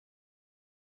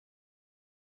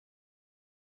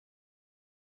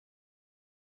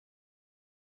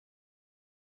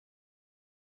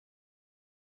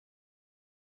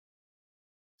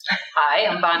Hi,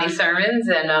 I'm Bonnie Sermons,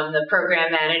 and I'm the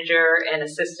program manager and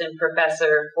assistant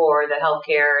professor for the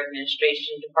Healthcare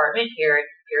Administration Department here at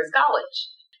Peirce College.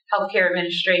 Healthcare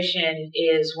Administration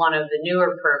is one of the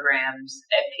newer programs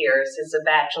at Peirce. It's a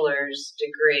bachelor's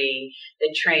degree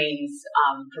that trains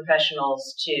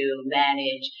professionals to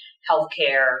manage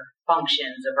healthcare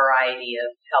functions, a variety of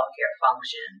healthcare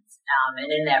functions. And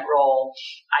in that role,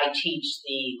 I teach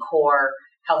the core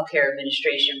healthcare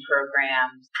administration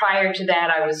program. Prior to that,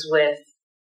 I was with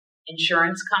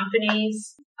insurance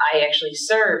companies. I actually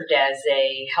served as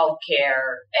a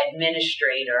healthcare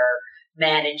administrator,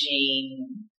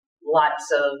 managing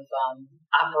lots of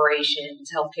operations,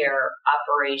 healthcare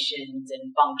operations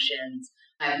and functions.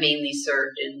 I've mainly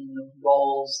served in the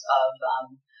roles of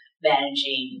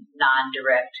managing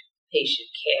non-direct patient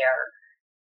care.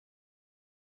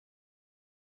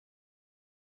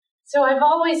 So I've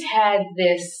always had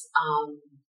this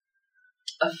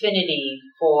affinity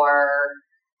for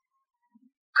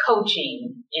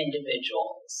coaching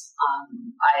individuals.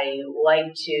 I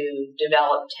like to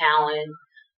develop talent,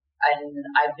 and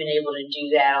I've been able to do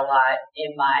that a lot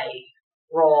in my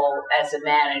role as a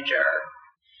manager.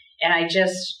 And I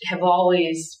just have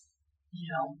always,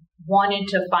 wanted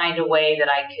to find a way that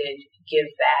I could give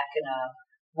back in a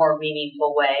more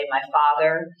meaningful way. My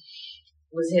father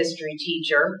was a history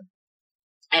teacher.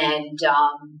 And,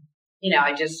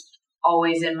 I just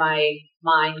always in my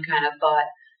mind kind of thought,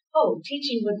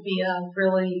 teaching would be a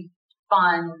really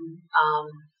fun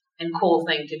and cool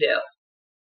thing to do.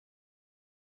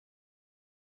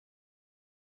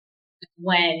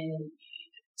 When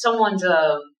someone's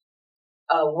a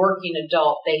working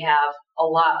adult, they have a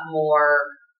lot more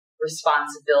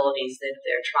responsibilities that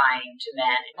they're trying to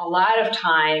manage. A lot of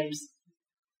times,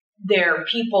 there are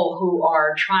people who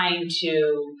are trying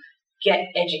to get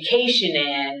education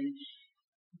in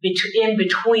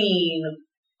between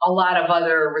a lot of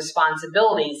other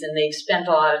responsibilities, and they've spent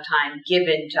a lot of time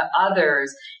given to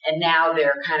others, and now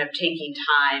they're kind of taking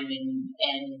time and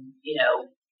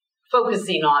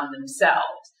focusing on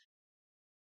themselves.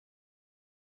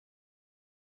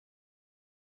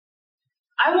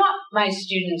 I want my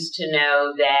students to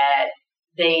know that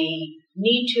they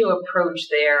need to approach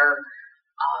their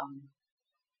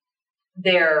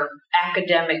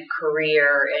academic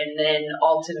career and then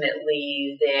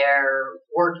ultimately their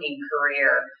working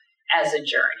career as a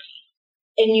journey.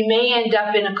 And you may end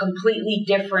up in a completely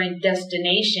different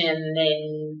destination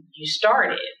than you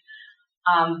started.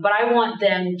 But I want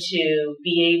them to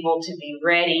be able to be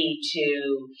ready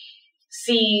to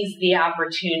seize the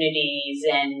opportunities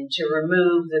and to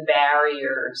remove the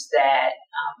barriers that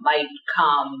might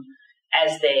come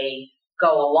as they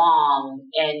go along,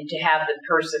 and to have the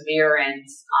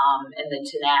perseverance and the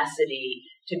tenacity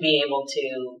to be able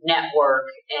to network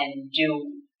and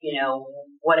do,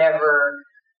 whatever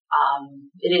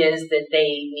it is that they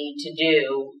need to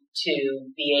do to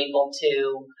be able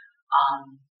to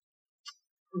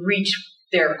reach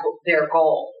their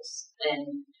goals.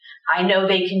 And I know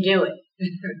they can do it.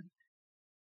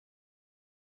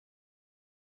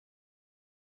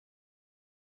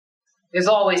 There's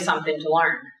always something to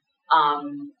learn.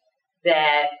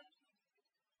 That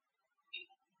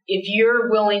if you're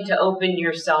willing to open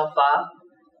yourself up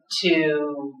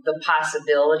to the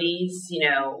possibilities,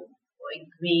 like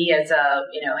me as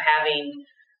having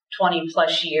 20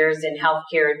 plus years in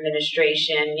healthcare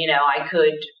administration, I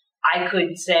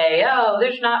could say,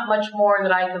 there's not much more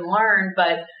that I can learn,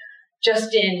 but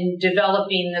just in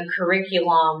developing the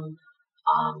curriculum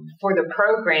for the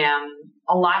program,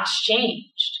 a lot's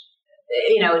changed.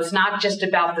 It's not just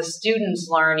about the students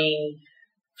learning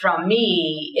from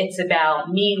me, it's about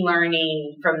me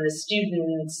learning from the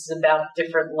students about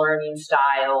different learning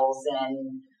styles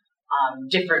and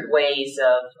different ways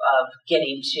of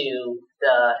getting to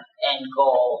the end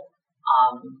goal.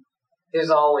 There's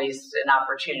always an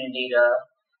opportunity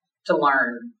to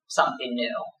learn something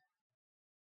new.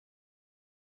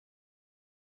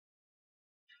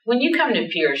 When you come to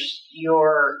Peirce,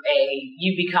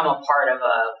 you become a part of a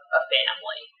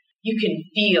family. You can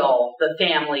feel the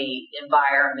family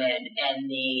environment and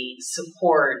the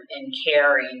support and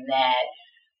caring that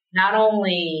not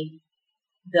only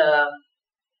the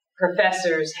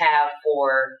professors have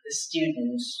for the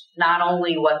students, not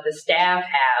only what the staff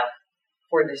have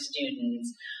for the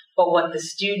students, but what the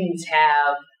students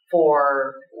have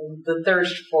for the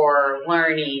thirst for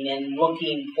learning and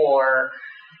looking for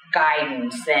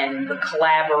guidance and the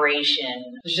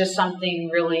collaboration. There's just something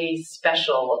really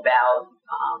special about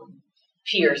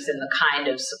Peirce and the kind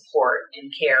of support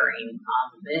and caring.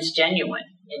 And it's genuine,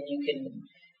 and you can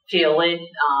feel it.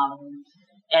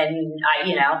 And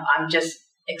I'm just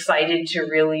excited to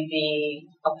really be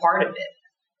a part of it.